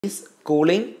is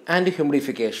cooling and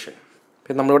humidification.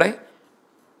 നമ്മളിവിടെ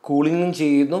കൂളിംഗും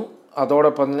ചെയ്യുന്നു,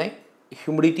 അതോടൊപ്പം തന്നെ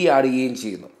ഹ്യൂമിഡിറ്റി ആഡ് ചെയ്യുകയും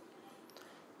ചെയ്യുന്നു.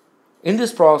 In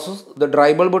this process, the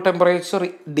dry bulb temperature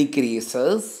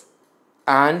decreases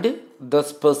and the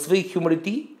specific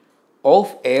humidity of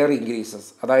air increases.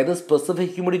 അതായത്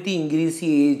സ്പെസിഫിക് ഹ്യൂമിഡിറ്റി ഇൻക്രീസ്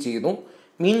ചെയ്യുകയും ചെയ്യുന്നു,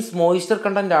 മീൻസ് മോയ്സ്ചർ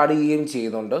കണ്ടൻറ്റ് ആഡ് ചെയ്യുകയും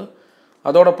ചെയ്യുന്നുണ്ട്.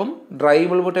 അതോടൊപ്പം ഡ്രൈ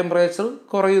ബൾബ് ടെമ്പറേച്ചർ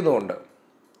കുറയുന്നുമുണ്ട്.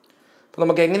 അപ്പോൾ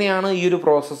നമുക്ക് എങ്ങനെയാണ് ഈ ഒരു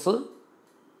പ്രോസസ്സ്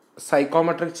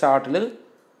സൈക്കോമെട്രിക് ചാർട്ടിൽ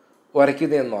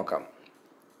വരയ്ക്കുന്നതെന്ന് നോക്കാം.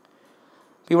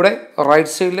 ഇവിടെ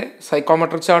റൈറ്റ് സൈഡിലെ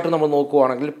സൈക്കോമെട്രിക് ചാർട്ട് നമ്മൾ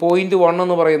നോക്കുകയാണെങ്കിൽ പോയിൻ്റ് 1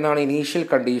 എന്ന് പറയുന്നതാണ് ഇനീഷ്യൽ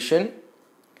കണ്ടീഷൻ,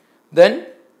 ദെൻ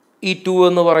ഈ 2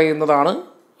 എന്ന് പറയുന്നതാണ്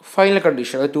ഫൈനൽ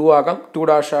കണ്ടീഷൻ. അത് 2 ആകാം,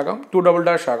 2' ആകാം,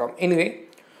 2" ആകാം. എനിവേ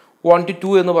 1 to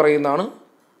 2 എന്ന് പറയുന്നതാണ്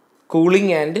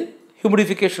കൂളിംഗ് ആൻഡ്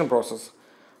ഹ്യൂമിഡിഫിക്കേഷൻ പ്രോസസ്സ്.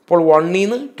 അപ്പോൾ 1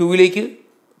 നിന്ന് 2ലേക്ക്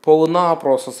പോകുന്ന ആ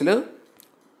പ്രോസസ്സിൽ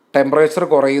ടെമ്പറേച്ചർ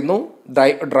കുറയുന്നു,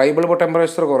 ഡ്രൈ ബൾബ്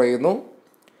ടെമ്പറേച്ചർ കുറയുന്നു,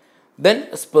 ദെൻ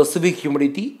സ്പെസിഫിക്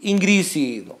ഹ്യൂമിഡിറ്റി ഇൻക്രീസ്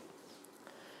ചെയ്യുന്നു.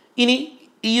 ഇനി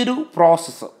ഈ ഒരു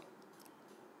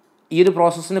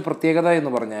പ്രോസസ്സിന് പ്രത്യേകത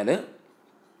എന്ന് പറഞ്ഞാൽ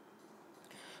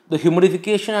the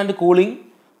humidification and cooling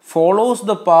follows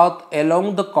the path along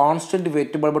the constant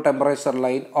wet bulb temperature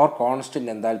line or constant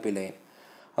enthalpy line.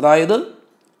 അതായത്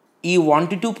ഈ 1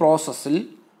 to 2 പ്രോസസ്സിൽ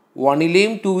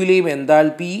 1ലെയും 2ലെയും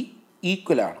എൻതാൽപ്പി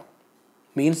ഈക്വലാണ്.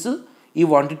 മീൻസ് ഈ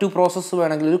 1 to 2 പ്രോസസ്സ്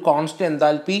വേണമെങ്കിൽ ഒരു കോൺസ്റ്റന്റ്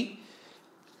എൻതാൽപ്പി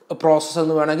പ്രോസസ്സ്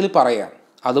എന്ന് വേണമെങ്കിൽ പറയാം.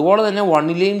 അതുപോലെ തന്നെ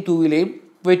 1ലെയും 2ലെയും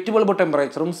വെറ്റ് ബൾബ്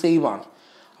ടെമ്പറേച്ചറും സെയിം ആണ്.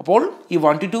 അപ്പോൾ ഈ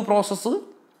 1 to 2 പ്രോസസ്സ്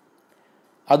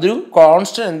അതൊരു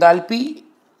കോൺസ്റ്റന്റ് എൻതാൽപ്പി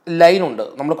ലൈൻ ഉണ്ട്.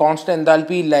 നമ്മൾ കോൺസ്റ്റന്റ്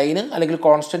എൻതാൽപ്പി ലൈന് അല്ലെങ്കിൽ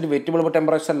constant wet bulb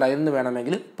temperature line എന്ന്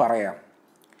വേണമെങ്കിൽ പറയാം.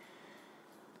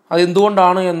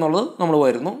 അതെന്തുകൊണ്ടാണ് എന്നുള്ളത് നമ്മൾ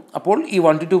വരുന്നു. അപ്പോൾ ഈ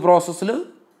 1 to 2 പ്രോസസ്സിൽ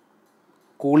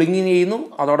കൂളിംഗ് ചെയ്യുന്നു,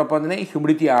 അതോടൊപ്പം തന്നെ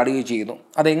ഹ്യൂമിഡിറ്റി ആഡ് ചെയ്യുന്നു.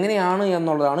 അതെങ്ങനെയാണ്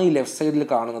എന്നുള്ളതാണ് ഈ ലെഫ്റ്റ് സൈഡിൽ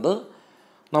കാണുന്നത്.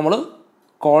 നമ്മൾ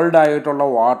കോൾഡ് ആയിട്ടുള്ള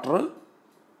വാട്ടർ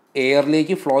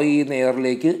എയറിലേക്ക് ഫ്ലോ ചെയ്യുന്ന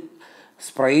എയറിലേക്ക്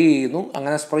സ്പ്രേ ചെയ്യുന്നു.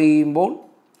 അങ്ങനെ സ്പ്രേ ചെയ്യുമ്പോൾ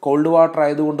കോൾഡ് വാട്ടർ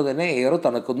ആയതുകൊണ്ട് തന്നെ എയർ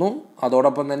തണുക്കുന്നു,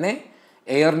 അതോടൊപ്പം തന്നെ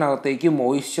എയറിനകത്തേക്ക്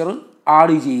മോയ്സ്ചർ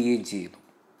ആഡ് ചെയ്യുകയും ചെയ്യുന്നു.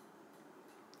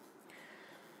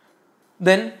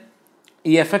 ദെൻ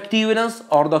ഈ effectiveness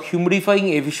or the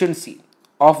ഹ്യൂമിഡിഫൈയിങ് efficiency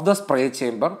of the spray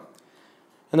chamber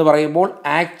എന്ന് പറയുമ്പോൾ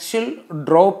actual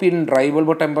drop in dry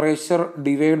bulb temperature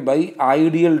divide by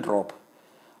ideal drop.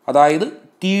 അതായത്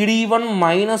TD1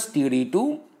 minus TD2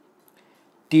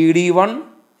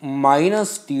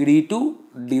 minus TD2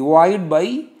 divide by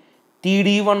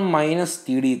TD1 minus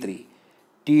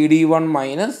TD1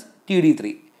 minus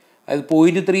TD3. അതായത്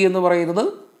 0.3 എന്ന് പറയുന്നത്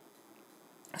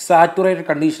saturated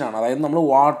കണ്ടീഷനാണ്. അതായത് നമ്മൾ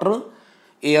water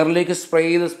എയറിലേക്ക് spray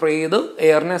ചെയ്ത്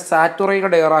എയറിനെ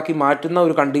സാറ്റുറേറ്റഡ് എയറാക്കി മാറ്റുന്ന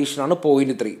ഒരു കണ്ടീഷനാണ്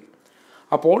 0.3.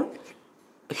 അപ്പോൾ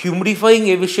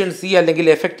ഹ്യൂമിഡിഫൈയിങ് എഫിഷ്യൻസി അല്ലെങ്കിൽ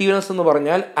എഫക്റ്റീവ്നെസ് എന്ന്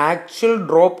പറഞ്ഞാൽ actual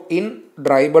drop in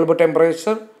dry bulb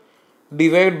temperature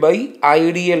divide by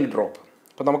ideal drop.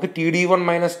 അപ്പോൾ നമുക്ക് TD1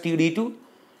 minus TD2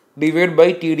 divide by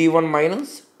TD1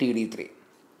 minus TD3.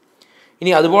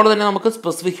 ഇനി അതുപോലെ തന്നെ നമുക്ക്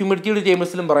സ്പെസിഫിക് ഹ്യൂമിഡിറ്റിയുടെ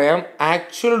ടേംസിലും പറയാം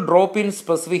actual drop in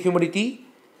specific humidity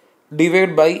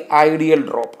divide by ideal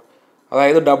drop.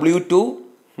 അതായത് W2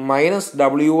 minus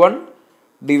W1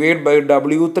 divide by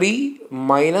W3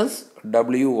 minus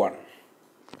W1.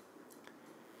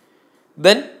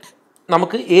 Then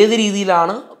നമുക്ക് ഏത്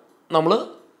രീതിയിലാണ് നമ്മൾ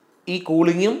ഈ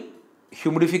കൂളിങ്ങും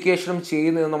ഹ്യൂമിഡിഫിക്കേഷനും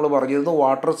ചെയ്യുന്നതെന്ന് നമ്മൾ പറഞ്ഞിരുന്നു.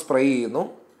 വാട്ടർ സ്പ്രേ ചെയ്യുന്നു.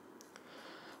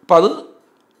 അപ്പോൾ അത്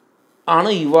ആണ്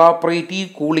ഇവാപ്രേറ്റീവ്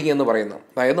കൂളിംഗ് എന്ന് പറയുന്നത്.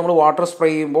 അതായത് നമ്മൾ വാട്ടർ സ്പ്രേ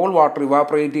ചെയ്യുമ്പോൾ വാട്ടർ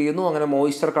ഇവാപ്രേറ്റ് ചെയ്യുന്നു, അങ്ങനെ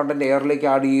മോയ്സ്ചർ കണ്ടൻറ്റ് എയറിലേക്ക്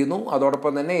ആഡ് ചെയ്യുന്നു,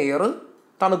 അതോടൊപ്പം തന്നെ എയർ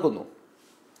തണുക്കുന്നു.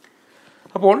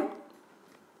 അപ്പോൾ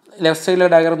ലെഫ്റ്റ് സൈഡിലെ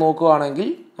ഡയഗ്രം നോക്കുകയാണെങ്കിൽ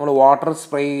നമ്മൾ വാട്ടർ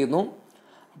സ്പ്രേ ചെയ്യുന്നു.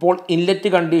 അപ്പോൾ ഇൻലെറ്റ്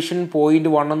കണ്ടീഷൻ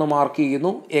 0.1 എന്ന് മാർക്ക്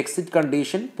ചെയ്യുന്നു, എക്സിറ്റ്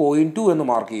കണ്ടീഷൻ 0.2 എന്ന്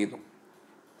മാർക്ക് ചെയ്യുന്നു.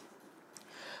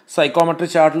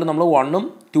 സൈക്കോമെട്രിക് ചാർട്ടിൽ നമ്മൾ 1ഉം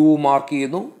 2ഉം മാർക്ക്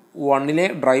ചെയ്യുന്നു. 1ലെ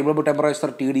dry bulb temperature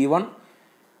TD1,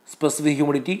 specific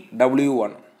humidity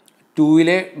W1.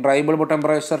 2ലെ dry bulb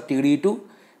temperature TD2,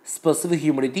 specific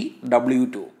humidity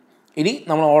W2. ഇനി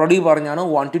നമ്മൾ ഓൾറെഡി പറഞ്ഞാണ്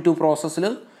 1 to 2 പ്രോസസ്സിൽ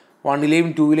 1ലെയും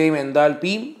 2ലെയും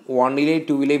എൻതാൽപ്പിയും 1ലെയും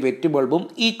 2ലെയും വെറ്റ് ബൾബും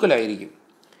ഈക്വൽ ആയിരിക്കും.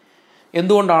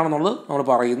 എന്തുകൊണ്ടാണെന്നുള്ളത് നമ്മൾ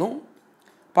പറയുന്നു.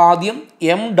 അപ്പോൾ ആദ്യം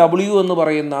MW എന്ന്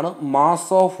പറയുന്നതാണ് mass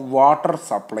of water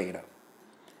supplied,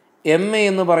 MA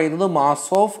എന്ന് പറയുന്നത് mass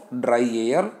of dry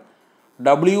air,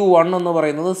 W1 എന്ന്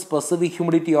പറയുന്നത് specific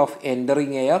humidity of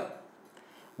entering air,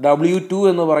 W2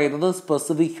 എന്ന് പറയുന്നത്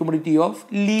specific humidity of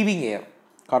living air.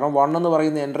 കാരണം 1 എന്ന്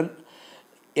പറയുന്ന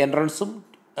എൻട്രൻസും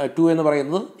 2 എന്ന്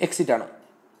പറയുന്നത് എക്സിറ്റാണ്.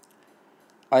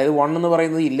 അതായത് 1 എന്ന്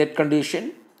പറയുന്നത് ഇൻലെറ്റ് കണ്ടീഷൻ,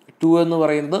 2 എന്ന്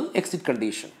പറയുന്നത് exit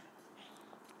condition.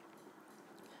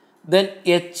 Then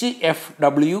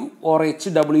HFW or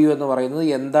HW എന്ന് പറയുന്നത്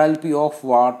enthalpy of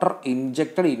water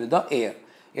injected into the air.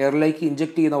 എയറിലേക്ക്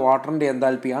inject ചെയ്യുന്ന വാട്ടറിൻ്റെ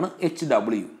എൻതാൽപ്പിയാണ്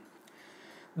HW.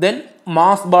 ദെൻ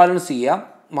മാസ് ബാലൻസ് ചെയ്യാം.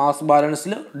 മാസ്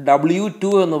ബാലൻസിൽ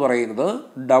W2 എന്ന് പറയുന്നത്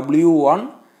W1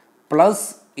 plus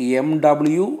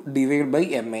MW divide by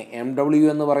MA. MW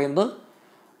എന്ന് പറയുന്നത്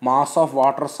mass of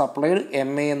water supplied,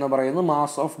 MA എന്ന് പറയുന്നത്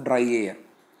mass of dry air.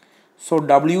 So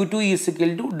W2 is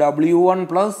equal to W1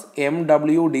 plus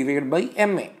MW divided by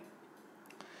MA.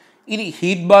 ഇനി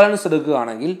heat balance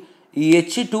എടുക്കുകയാണെങ്കിൽ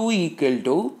H2 equal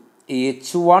to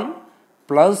H1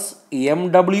 plus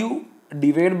MW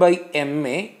divided by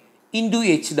MA into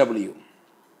HW.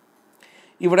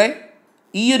 ഇവിടെ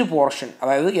ഈ ഒരു portion,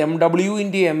 അതായത് MW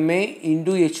into MA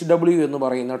into HW എന്ന്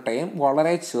പറയുന്ന time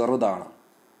വളരെ ചെറുതാണ്.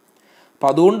 അപ്പം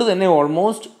അതുകൊണ്ട് തന്നെ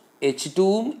ഓൾമോസ്റ്റ്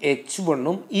H2ഉം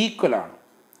H1ഉം ഈക്വലാണ്.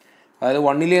 അതായത്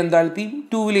 1ലെ എൻതാൽപ്പിയും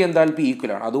 2ലെ എൻതാൽപ്പി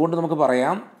ഈക്വലാണ്. അതുകൊണ്ട് നമുക്ക്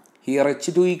പറയാം here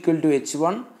H2 equal to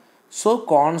H1. So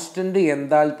constant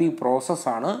enthalpy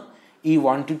പ്രോസസ്സാണ് ഈ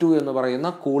 1 to 2 എന്ന് പറയുന്ന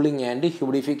കൂളിംഗ് ആൻഡ്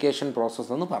ഹ്യൂമിഡിഫിക്കേഷൻ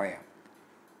പ്രോസസ്സ് എന്ന് പറയാം.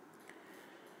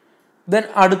 ദെൻ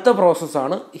അടുത്ത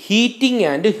പ്രോസസ്സാണ് ഹീറ്റിംഗ്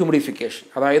ആൻഡ് ഹ്യൂമിഡിഫിക്കേഷൻ.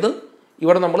 അതായത്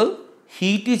ഇവിടെ നമ്മൾ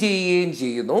ഹീറ്റ് ചെയ്യുകയും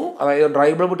ചെയ്യുന്നു, അതായത് ഡ്രൈ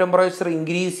ബൾബ് ടെമ്പറേച്ചർ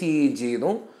ഇൻക്രീസ് ചെയ്യുകയും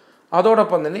ചെയ്യുന്നു,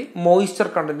 അതോടൊപ്പം തന്നെ മോയ്സ്ചർ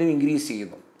കണ്ടൻറ്റും ഇൻക്രീസ്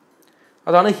ചെയ്യുന്നു.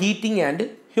 അതാണ് heating and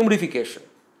humidification.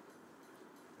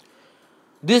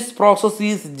 This process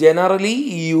is generally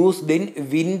used in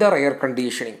winter air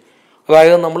conditioning.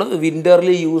 അതായത് നമ്മൾ വിൻ്ററിൽ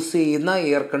യൂസ് ചെയ്യുന്ന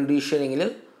എയർ കണ്ടീഷനിങ്ങിൽ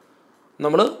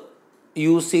നമ്മൾ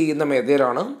യൂസ് ചെയ്യുന്ന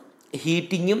മെത്തേഡാണ്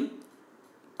ഹീറ്റിങ്ങും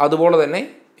അതുപോലെ തന്നെ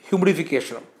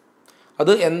ഹ്യൂമിഡിഫിക്കേഷനും.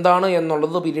 അത് എന്താണ്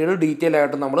എന്നുള്ളത് പിന്നീട് ഡീറ്റെയിൽ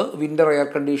ആയിട്ട് നമ്മൾ വിൻ്റർ എയർ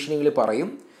കണ്ടീഷനിങ്ങിൽ പറയും.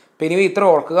 അപ്പോൾ ഇനി ഇത്ര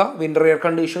ഓർക്കുക, വിൻ്റർ എയർ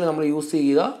കണ്ടീഷനിങ് നമ്മൾ യൂസ്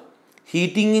ചെയ്യുക,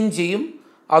 ഹീറ്റിങ്ങും ചെയ്യും,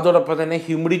 അതോടൊപ്പം തന്നെ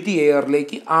ഹ്യൂമിഡിറ്റി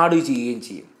എയറിലേക്ക് ആഡ് ചെയ്യുകയും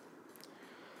ചെയ്യും.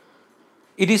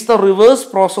 It is the reverse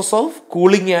process of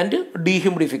cooling and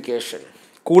dehumidification.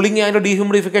 Cooling and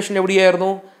dehumidification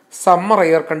എവിടെയായിരുന്നു? സമ്മർ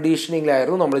എയർ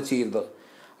കണ്ടീഷനിങ്ങിലായിരുന്നു നമ്മൾ ചെയ്യുന്നത്.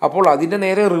 അപ്പോൾ അതിൻ്റെ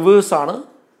നേരെ റിവേഴ്സാണ്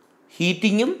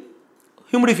ഹീറ്റിങ്ങും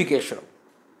ഹ്യൂമിഡിഫിക്കേഷനും.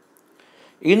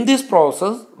 In this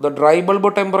process the dry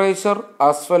bulb temperature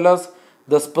as well as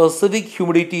the specific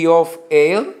humidity of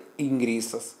air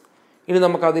increases. ഇനി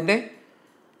നമുക്കതിൻ്റെ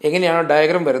എങ്ങനെയാണ്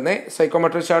ഡയഗ്രാം വരുന്നത്,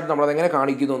 സൈക്കോമെട്രിക് ചാർട്ട് നമ്മളതെങ്ങനെ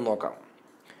കാണിക്കുന്നു എന്ന് നോക്കാം.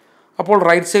 അപ്പോൾ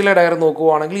റൈറ്റ് സൈഡിലെ ഡയഗ്രാം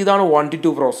നോക്കുകയാണെങ്കിൽ ഇതാണ് 1 to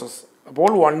 2 പ്രോസസ്സ്. അപ്പോൾ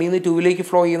 1ൽ നിന്ന് 2ലേക്ക്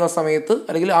ഫ്ലോ ചെയ്യുന്ന സമയത്ത്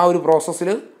അല്ലെങ്കിൽ ആ ഒരു പ്രോസസ്സിൽ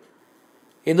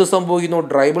എന്ത് സംഭവിക്കുന്നു?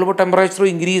 ഡ്രൈ ബൾബ് ടെമ്പറേച്ചർ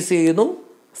ഇൻക്രീസ് ചെയ്യുന്നു,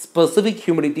 സ്പെസിഫിക്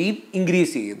ഹ്യൂമിഡിറ്റിയും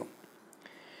ഇൻക്രീസ് ചെയ്യുന്നു.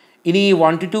 ഇനി ഈ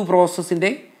 1 to 2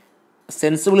 പ്രോസസ്സിൻ്റെ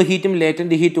sensible ഹീറ്റും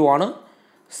latent ഹീറ്റുമാണ്.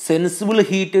 Sensible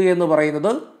heat എന്ന്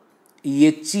പറയുന്നത്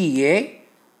HA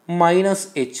മൈനസ്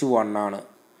H1 ആണ്.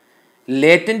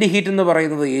 ലേറ്റൻറ്റ് ഹീറ്റ് എന്ന്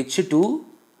പറയുന്നത് H2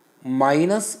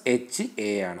 മൈനസ്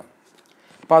HA ആണ്.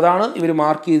 അപ്പോൾ അതാണ് ഇവർ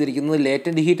മാർക്ക് ചെയ്തിരിക്കുന്നത്.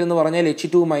 ലേറ്റൻറ്റ് ഹീറ്റ് എന്ന് പറഞ്ഞാൽ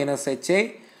H2 minus HA,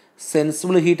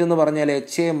 sensible heat എന്ന് പറഞ്ഞാൽ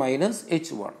HA മൈനസ്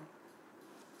H1.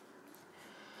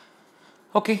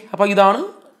 ഓക്കെ, അപ്പോൾ ഇതാണ്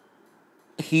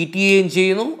ഹീറ്റ് ചെയ്യുകയും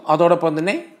ചെയ്യുന്നു, അതോടൊപ്പം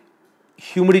തന്നെ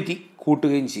ഹ്യൂമിഡിറ്റി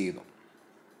കൂട്ടുകയും ചെയ്യുന്നു.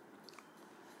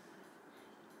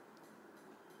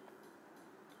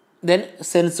 ദെൻ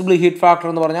സെൻസിബിൾ ഹീറ്റ് ഫാക്ടർ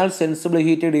എന്ന് പറഞ്ഞാൽ sensible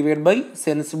heat divide by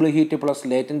sensible heat plus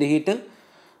latent heat.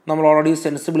 നമ്മൾ ഓൾറെഡി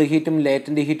സെൻസിബിൾ ഹീറ്റും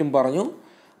ലേറ്റൻറ്റ് ഹീറ്റും പറഞ്ഞു.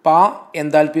 അപ്പോൾ ആ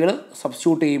എൻതാൽപ്പികൾ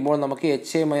സബ്സ്റ്റിറ്റ്യൂട്ട് ചെയ്യുമ്പോൾ നമുക്ക്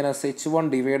HA minus H1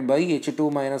 divide by H2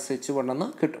 minus H1 എന്ന്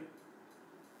കിട്ടും.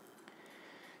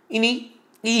 ഇനി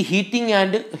ഈ ഹീറ്റിംഗ്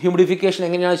ആൻഡ് ഹ്യൂമിഡിഫിക്കേഷൻ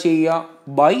എങ്ങനെയാണ് ചെയ്യുക?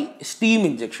 By steam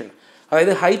injection.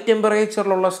 അതായത് ഹൈ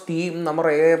ടെമ്പറേച്ചറിലുള്ള സ്റ്റീം നമ്മൾ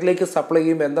എയറിലേക്ക് സപ്ലൈ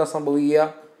ചെയ്യുമ്പോൾ എന്താ സംഭവിക്കുക?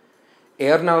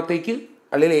 എയറിനകത്തേക്ക്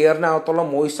അല്ലെങ്കിൽ എയറിനകത്തുള്ള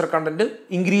മോയ്സ്ചർ കണ്ടൻറ്റ്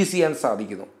ഇൻക്രീസ് ചെയ്യാൻ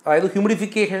സാധിക്കുന്നു, അതായത്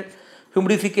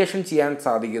ഹ്യൂമിഡിഫിക്കേഷൻ ചെയ്യാൻ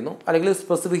സാധിക്കുന്നു, അല്ലെങ്കിൽ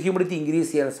സ്പെസിഫിക് ഹ്യൂമിഡിറ്റി ഇൻക്രീസ്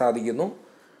ചെയ്യാൻ സാധിക്കുന്നു.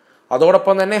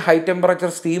 അതോടൊപ്പം തന്നെ ഹൈ ടെമ്പറേച്ചർ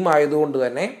സ്റ്റീം ആയതുകൊണ്ട്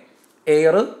തന്നെ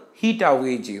എയർ ഹീറ്റ്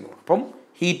ആവുകയും ചെയ്യുന്നു. അപ്പം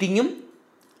ഹീറ്റിങ്ങും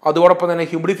അതോടൊപ്പം തന്നെ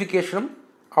ഹ്യൂമിഡിഫിക്കേഷനും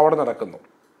അവിടെ നടക്കുന്നു.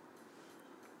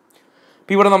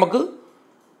 അപ്പോൾ ഇവിടെ നമുക്ക്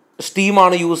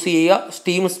സ്റ്റീമാണ് യൂസ് ചെയ്യുക,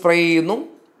 സ്റ്റീം സ്പ്രേ ചെയ്യുന്നു.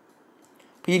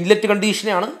 ഇപ്പോൾ ഇൻലെറ്റ്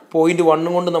കണ്ടീഷനാണ് പോയിൻ്റ്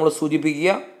 1 കൊണ്ട് നമ്മൾ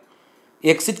സൂചിപ്പിക്കുക.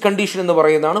 എക്സിറ്റ് കണ്ടീഷൻ എന്ന്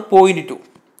പറയുന്നതാണ് പോയിൻ്റ് 2.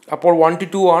 അപ്പോൾ 1 to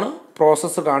 2 ആണ്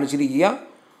പ്രോസസ്സ് കാണിച്ചിരിക്കുക.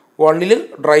 1ൽ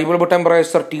dry bulb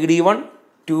temperature TD1,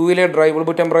 2ലെ dry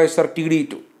bulb temperature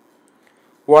TD2,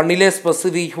 1ലെ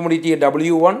specific humidity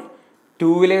W1,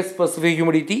 2ലെ specific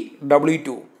humidity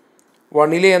W2,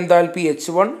 1ലെ enthalpy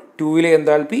H1, 2ലെ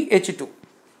enthalpy H2.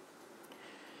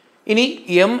 ഇനി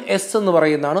MS എന്ന്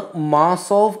പറയുന്നതാണ്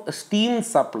mass of steam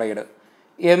supplied.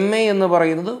 MA എന്ന്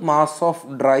പറയുന്നത് മാസ് ഓഫ്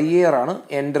ഡ്രൈ എയർ ആണ്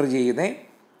enter ചെയ്യുന്നത്.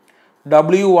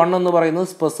 W1 എന്ന് പറയുന്നത്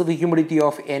specific humidity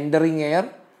of entering air,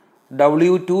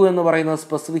 W2 എന്ന് പറയുന്നത്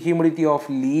specific humidity of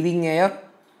living air,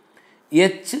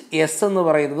 HS എന്ന്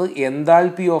പറയുന്നത്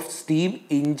enthalpy of steam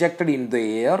injected in the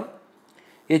air.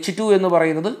 H2 എന്ന്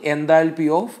പറയുന്നത് എൻതാൽപ്പി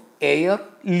ഓഫ് എയർ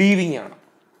ലീവിങ് ആണ്.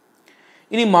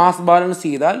 ഇനി മാസ് ബാലൻസ്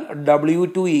ചെയ്താൽ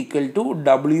W2 equal to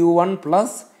W1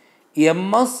 plus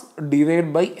MS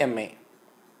divide by MA.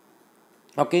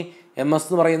 Okay, MS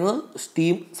എന്ന് പറയുന്നത്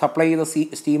steam supply ചെയ്ത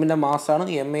സ്റ്റീമിൻ്റെ മാസ്സാണ്.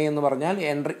 MA എന്ന് പറഞ്ഞാൽ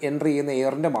എൻട്രി ചെയ്യുന്ന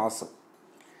എയറിൻ്റെ മാസ്.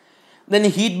 ദെൻ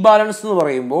ഹീറ്റ് ബാലൻസ് എന്ന്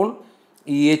പറയുമ്പോൾ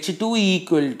H2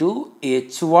 equal to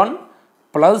H1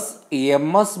 plus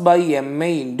MS by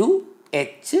MA into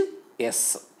HS.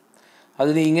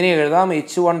 അതിന് ഇങ്ങനെ എഴുതാം,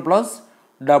 H1 plus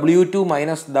W2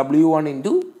 minus W1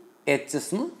 into HS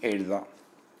എന്ന് എഴുതാം.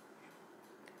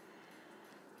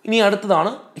 ഇനി അടുത്തതാണ്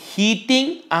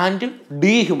ഹീറ്റിംഗ് ആൻഡ്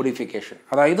ഡീഹ്യൂമിഡിഫിക്കേഷൻ.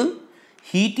 അതായത്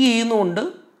ഹീറ്റ് ചെയ്യുന്നുമുണ്ട്,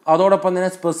 അതോടൊപ്പം തന്നെ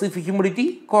സ്പെസിഫിക് ഹ്യൂമിഡിറ്റി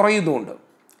കുറയുന്നുമുണ്ട്.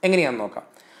 എങ്ങനെയാണെന്ന് നോക്കാം.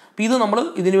 അപ്പോൾ ഇത്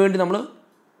ഇതിനു വേണ്ടി നമ്മൾ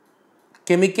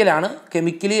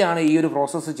കെമിക്കലിയാണ് ഈ ഒരു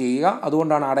പ്രോസസ്സ് ചെയ്യുക.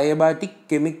 അതുകൊണ്ടാണ് അഡയബാറ്റിക്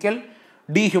കെമിക്കൽ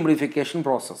ഡീഹ്യൂമിഡിഫിക്കേഷൻ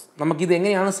പ്രോസസ്സ്. നമുക്കിത്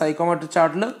എങ്ങനെയാണ് സൈക്കോമെട്രിക്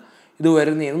ചാർട്ടിൽ ഇത്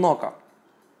വരുന്നതെന്ന് നോക്കാം.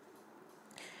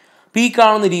 അപ്പോൾ ഈ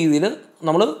കാണുന്ന രീതിയിൽ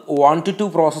നമ്മൾ 1 to 2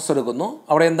 പ്രോസസ്സ് എടുക്കുന്നു.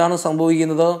 അവിടെ എന്താണ്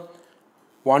സംഭവിക്കുന്നത്?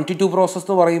 1 to 2 പ്രോസസ്സ്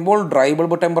എന്ന് പറയുമ്പോൾ ഡ്രൈ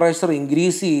ബൾബ് ടെമ്പറേച്ചർ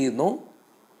ഇൻക്രീസ് ചെയ്യുന്നു,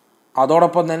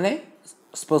 അതോടൊപ്പം തന്നെ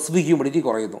സ്പെസിഫിക് ഹ്യൂമിഡിറ്റി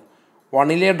കുറയുന്നു.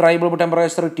 1ലെ dry bulb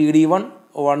temperature TD1,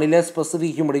 1ലെ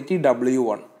specific humidity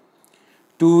W1.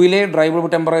 2ലെ dry bulb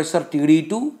temperature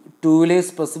TD2, 2ലെ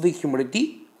specific humidity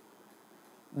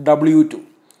W2.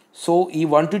 So ഈ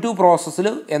 1 to 2 പ്രോസസ്സിൽ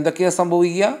എന്തൊക്കെയാണ്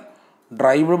സംഭവിക്കുക?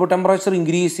 ഡ്രൈ ബൾബ് ടെമ്പറേച്ചർ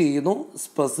ഇൻക്രീസ് ചെയ്യുന്നു,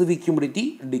 സ്പെസിഫിക് ഹ്യൂമിഡിറ്റി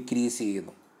ഡിക്രീസ്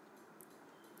ചെയ്യുന്നു.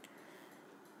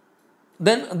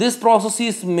 Then this process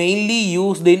is mainly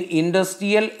used in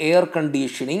industrial air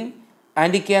conditioning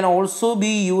and it can also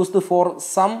be used for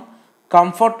some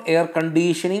comfort air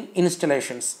conditioning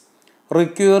installations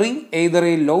requiring either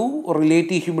a low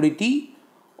relative humidity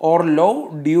or low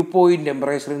dew point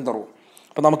temperature in the room.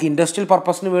 അപ്പോൾ നമുക്ക് industrial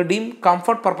പർപ്പസിന് വേണ്ടിയും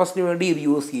comfort പർപ്പസിന് വേണ്ടി ഇത്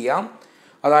use ചെയ്യാം.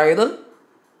 അതായത്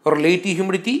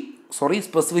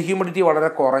specific humidity വളരെ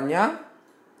കുറഞ്ഞ,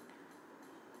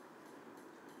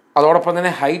 അതോടൊപ്പം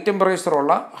തന്നെ ഹൈ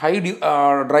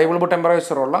ഡ്രൈ ബൾബ്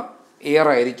ടെമ്പറേച്ചറുള്ള എയർ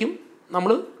ആയിരിക്കും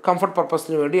നമ്മൾ കംഫർട്ട്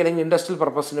പർപ്പസിന് വേണ്ടി അല്ലെങ്കിൽ ഇൻഡസ്ട്രിയൽ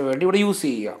പർപ്പസിന് വേണ്ടി ഇവിടെ യൂസ്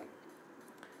ചെയ്യുക.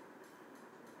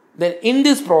 Then in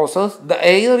this process the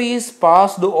air is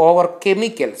passed over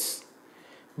chemicals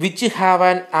which have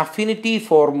an affinity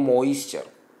for moisture.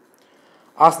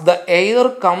 As the air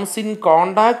comes in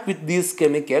contact with these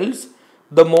chemicals,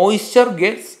 the moisture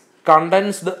gets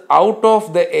condensed out of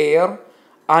the air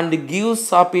and gives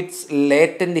up its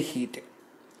latent heat.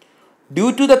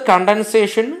 Due to the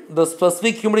condensation, the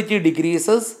specific humidity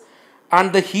decreases and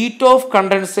the heat of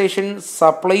condensation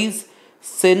supplies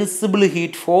sensible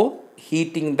heat for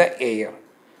heating the air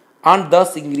and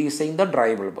thus increasing the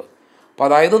dry bulb. അപ്പോൾ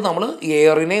അതായത് നമ്മൾ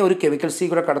എയറിനെ ഒരു chemical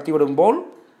കൂടെ കടത്തി വിടുമ്പോൾ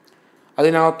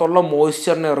അതിനകത്തുള്ള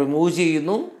മോയ്സ്ചറിനെ remove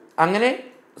ചെയ്യുന്നു, അങ്ങനെ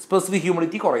സ്പെസിഫിക്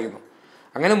ഹ്യൂമിഡിറ്റി കുറയുന്നു.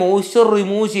 അങ്ങനെ മോയ്സ്ചർ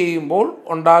റിമൂവ് ചെയ്യുമ്പോൾ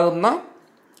ഉണ്ടാകുന്ന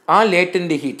ആ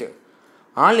ലേറ്റൻ്റ്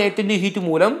ഹീറ്റ്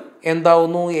മൂലം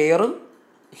എന്താവുന്നു? എയർ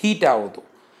ഹീറ്റ് ആവുന്നു.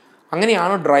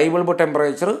 അങ്ങനെയാണ് ഡ്രൈ ബൾബ്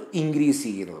ടെമ്പറേച്ചർ ഇൻക്രീസ്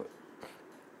ചെയ്യുന്നത്.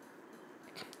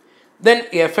 Then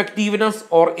effectiveness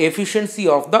or efficiency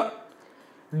of the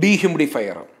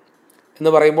dehumidifier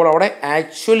എന്ന് പറയുമ്പോൾ അവിടെ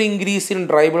actual increase in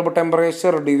dry bulb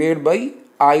temperature divide by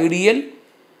ideal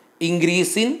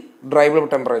increase in dry bulb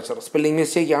temperature. Spelling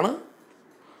മിസ്റ്റേക്കാണ്.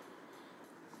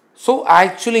 So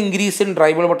actual increase in dry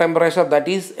bulb temperature, that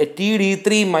is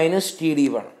TD3 minus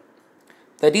TD1.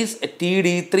 That is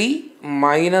TD3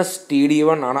 minus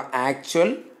TD1 ആണ് actual.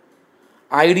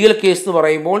 Ideal case എന്ന്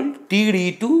പറയുമ്പോൾ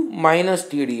TD2 minus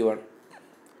TD1.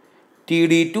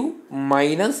 TD2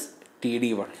 minus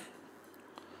TD1.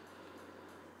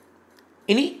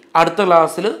 ഇനി അടുത്ത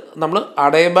ക്ലാസ്സിൽ നമ്മൾ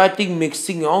adiabatic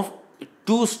mixing of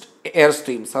 2 air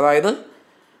streams, അതായത്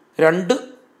 2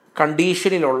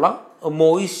 കണ്ടീഷനിലുള്ള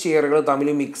മോയ്സ്ചറുകൾ തമ്മിൽ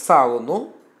mix ആകുന്നു,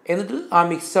 എന്നിട്ട് ആ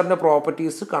മിക്സറിൻ്റെ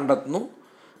പ്രോപ്പർട്ടീസ് കണ്ടെത്തുന്നു.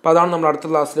 അപ്പോൾ അതാണ് നമ്മൾ അടുത്ത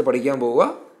ക്ലാസ്സിൽ പഠിക്കാൻ പോവുക.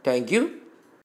 Thank you.